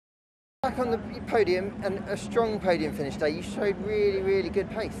Back on the podium and a strong podium finish day. You showed really good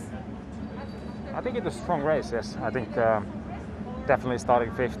pace. I think it was a strong race, yes. I think definitely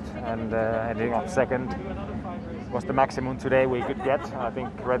starting fifth and ending up second was the maximum today we could get. I think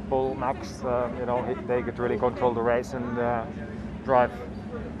Red Bull Max, they could really control the race and drive,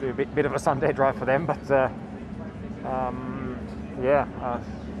 do a bit of a Sunday drive for them. But I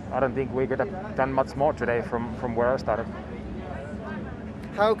don't think we could have done much more today from where I started.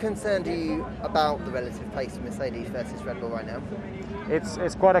 How concerned are you about the relative pace of Mercedes versus Red Bull right now?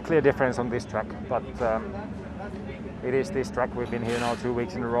 It's quite a clear difference on this track, but it is this track. We've been here now 2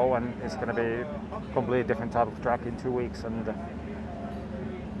 weeks in a row, and it's going to be a completely different type of track in 2 weeks. And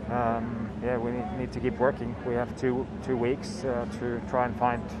we need to keep working. We have two weeks to try and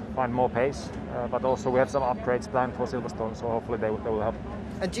find more pace, but also we have some upgrades planned for Silverstone, so hopefully they will help.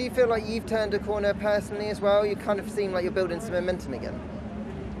 And do you feel like you've turned a corner personally as well? You kind of seem like you're building some momentum again.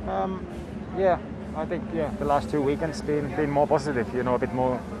 I think the last 2 weekends been more positive. A bit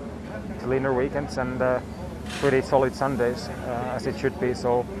more cleaner weekends and pretty solid Sundays as it should be.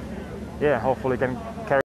 So hopefully can